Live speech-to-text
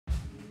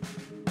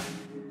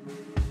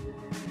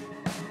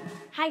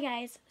Hi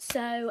guys,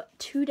 so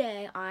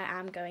today I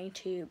am going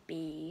to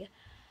be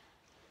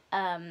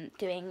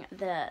doing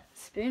the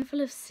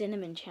spoonful of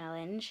cinnamon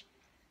challenge.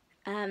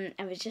 I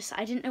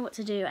didn't know what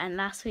to do, and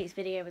last week's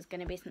video was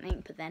going to be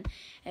something, but then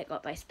it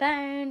got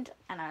postponed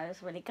and I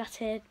was really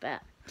gutted,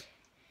 but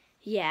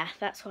yeah,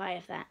 that's why I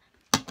have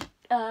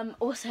that.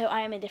 Also,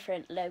 I am in a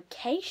different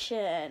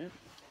location.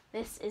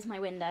 This is my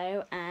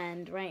window,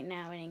 and right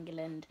now in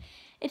England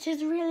it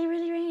is really,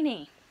 really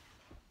rainy.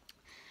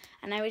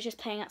 And I was just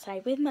playing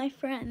outside with my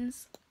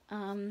friends.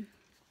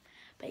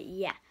 But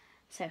yeah,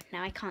 so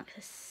now I can't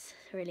because it's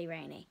really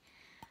rainy.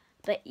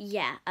 But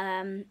yeah,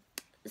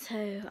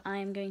 so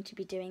I'm going to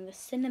be doing the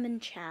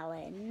cinnamon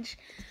challenge.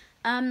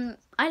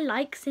 I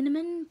like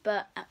cinnamon,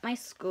 but at my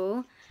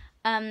school,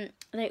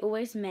 they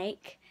always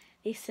make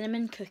these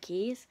cinnamon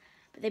cookies,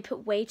 but they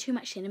put way too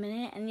much cinnamon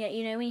in it. And yet,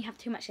 you know, when you have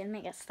too much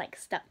cinnamon, it gets like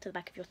stuck to the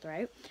back of your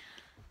throat.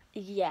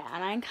 Yeah,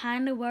 and I'm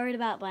kind of worried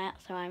about that,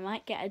 so I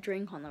might get a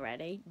drink on the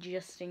ready,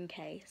 just in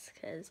case,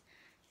 because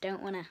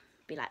don't want to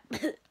be like,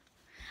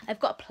 I've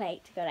got a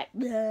plate to go like,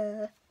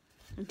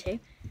 into,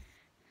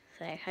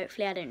 so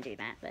hopefully I don't do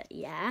that, but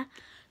yeah,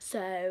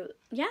 so,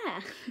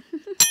 yeah,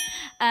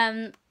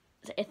 so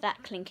if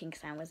that clinking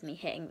sound was me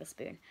hitting the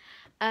spoon,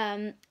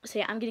 so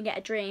yeah, I'm going to get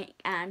a drink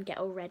and get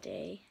all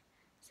ready,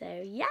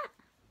 so yeah,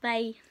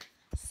 bye.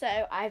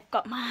 So I've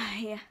got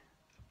my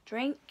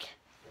drink,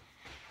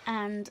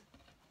 and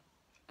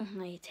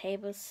my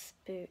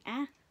tablespoon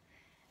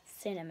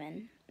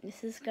cinnamon.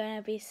 This is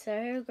gonna be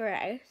so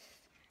gross.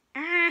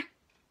 I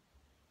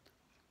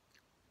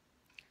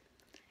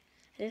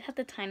just had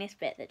the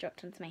tiniest bit that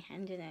dropped onto my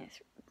hand in its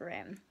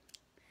rim.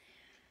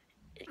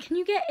 Can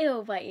you get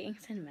ill by eating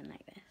cinnamon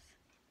like this?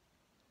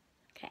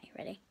 Okay,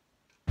 ready?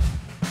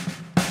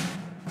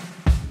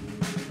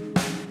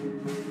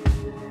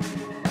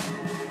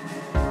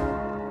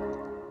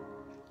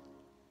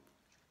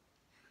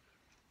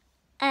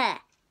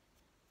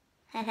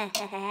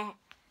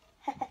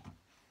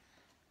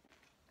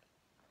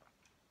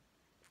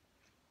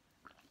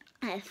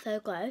 That is so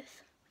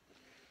gross.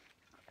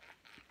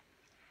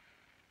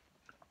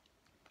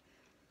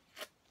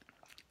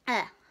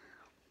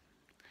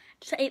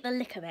 Just eat the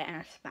lick of it and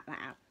I'll spat that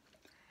out.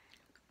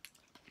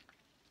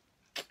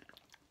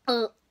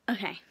 Oh,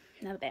 okay,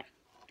 another bit.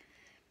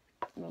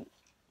 Well,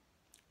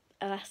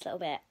 a last little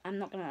bit. I'm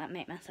not gonna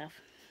make myself.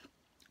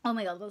 Oh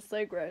my god, that's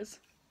so gross.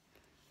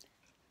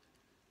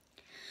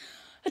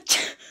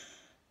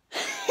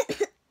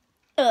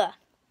 Ugh.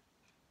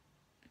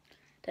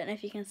 Don't know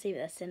if you can see, but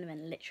there's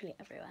cinnamon literally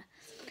everywhere.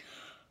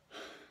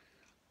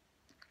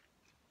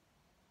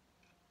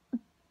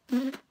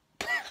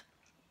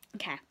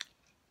 Okay.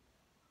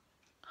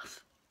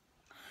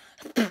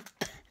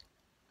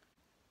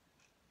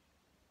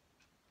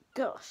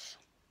 Gosh.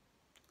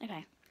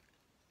 Okay.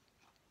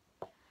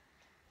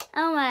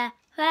 Oh my.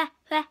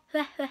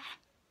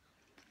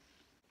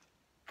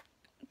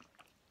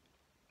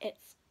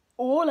 It's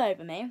all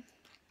over me.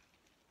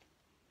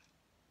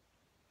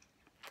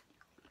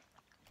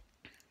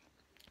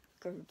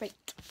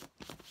 Great.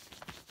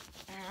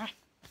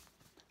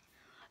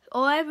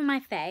 All over my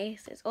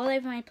face. It's all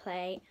over my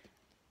plate.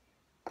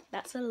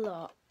 That's a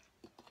lot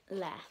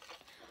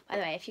left. By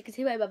the way, if you can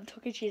see my mum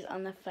talking, she's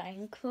on the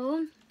phone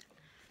call.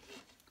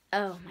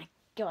 Oh my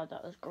god,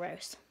 that was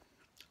gross.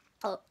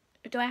 Oh,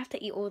 do I have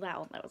to eat all that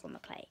or that was on the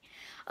plate?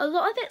 A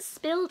lot of it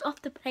spilled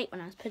off the plate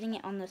when I was putting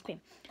it on the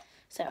spoon.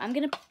 So I'm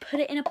going to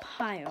put it in a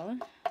pile.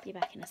 I'll be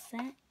back in a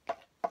sec.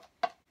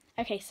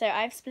 Okay, so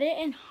I've split it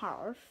in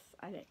half.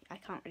 I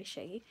can't really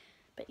show you.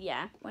 But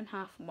yeah, one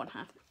half and one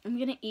half. I'm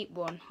going to eat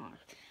one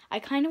half. I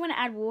kind of want to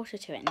add water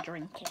to it and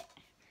drink it.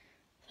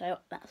 So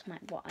that's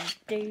what I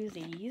do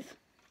these.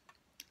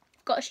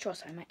 I've got a straw,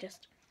 so I might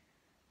just...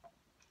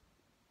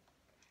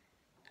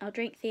 I'll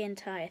drink the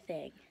entire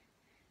thing.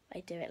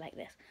 I do it like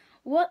this.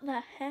 What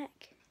the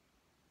heck?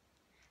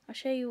 I'll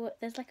show you what...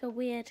 There's like a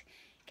weird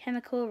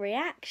chemical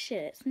reaction.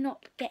 It's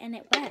not getting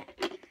it wet.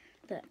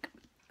 Look.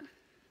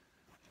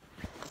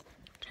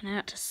 Try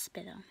not to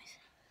spit on myself.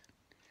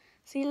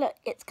 See, look,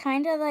 it's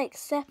kind of like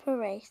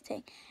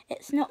separating.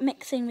 It's not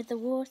mixing with the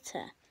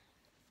water.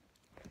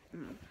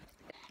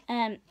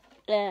 Okay,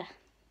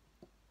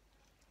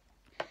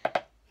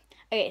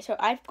 so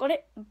I've got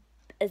it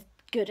as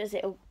good as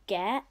it'll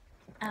get.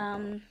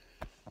 It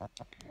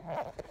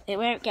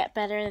won't get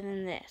better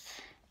than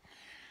this.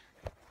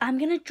 I'm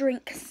gonna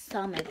drink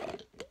some of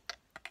it.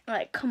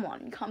 Like, come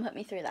on, you can't put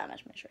me through that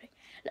much misery.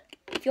 Look,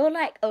 if you're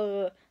like,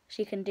 oh,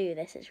 she can do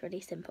this, it's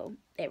really simple.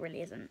 It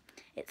really isn't.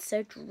 It's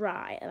so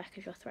dry at the back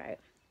of your throat.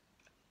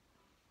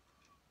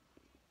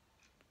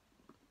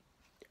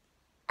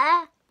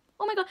 Oh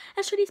my god,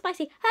 that's really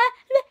spicy.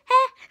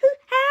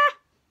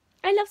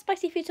 I love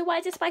spicy food, so why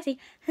is it spicy?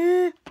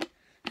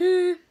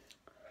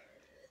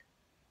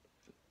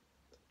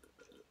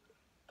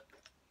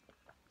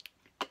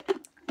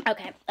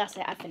 Okay, that's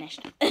it, I've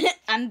finished.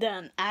 I'm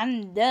done.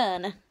 I'm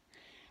done.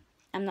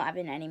 I'm not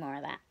having any more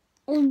of that.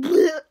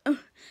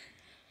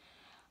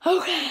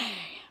 Okay.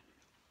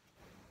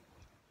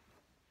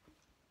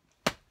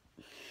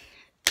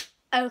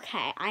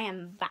 Okay, I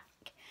am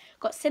back.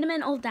 Got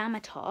cinnamon all down my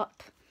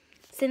top,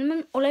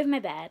 cinnamon all over my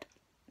bed,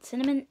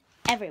 cinnamon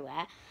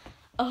everywhere.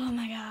 Oh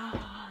my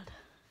god.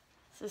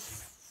 This is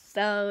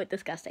so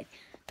disgusting.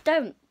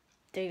 Don't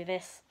do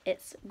this.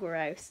 It's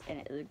gross and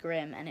it's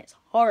grim and it's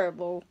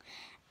horrible.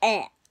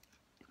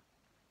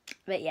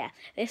 But yeah,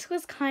 this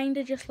was kind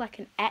of just like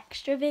an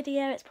extra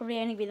video. It's probably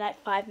only be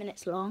like 5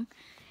 minutes long.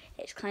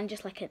 It's kind of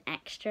just like an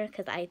extra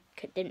because I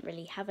didn't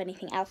really have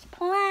anything else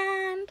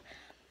planned.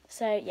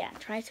 So yeah,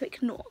 try to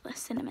ignore the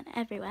cinnamon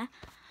everywhere.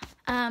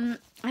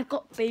 I've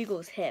got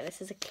bagels here.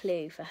 This is a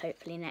clue for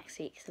hopefully next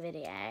week's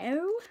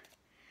video.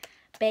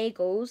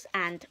 Bagels,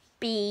 and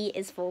B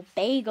is for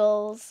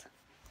bagels.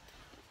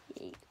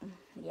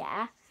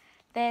 Yeah,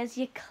 there's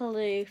your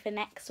clue for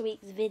next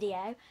week's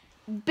video.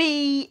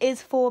 B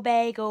is for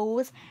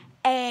bagels.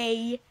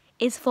 A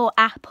is for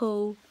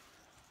apple.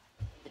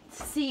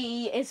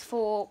 C is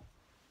for,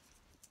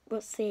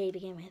 what's C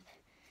begin with?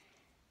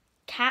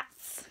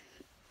 Cats.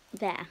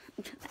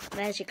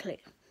 There's your clue.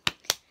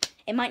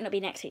 It might not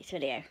be next week's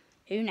video.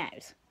 Who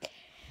knows?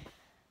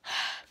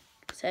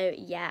 So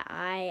yeah,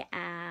 I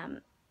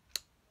am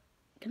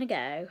gonna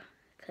go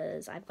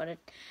because I've got a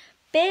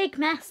big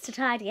mess to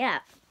tidy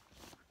up.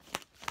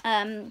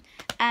 And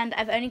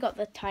I've only got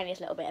the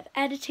tiniest little bit of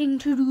editing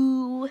to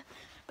do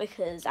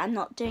because I'm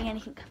not doing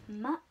anything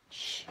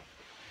much.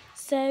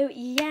 So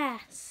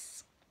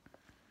yes,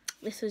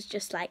 this was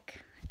just like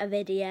a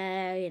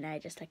video, you know,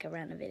 just like a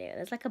random video.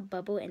 There's like a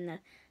bubble in the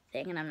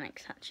thing and I'm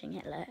like touching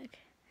it, look.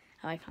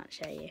 Oh, I can't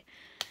show you.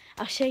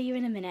 I'll show you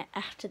in a minute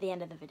after the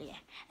end of the video.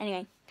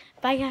 Anyway,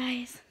 bye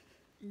guys.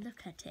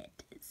 Look at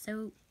it, it's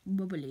so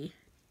bubbly.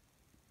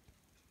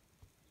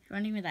 If you're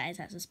wondering what that is,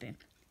 that's a spoon.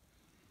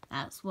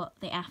 That's what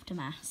the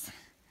aftermath,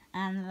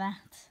 and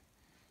that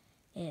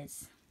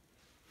is.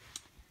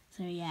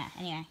 So yeah,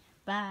 anyway,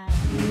 bye.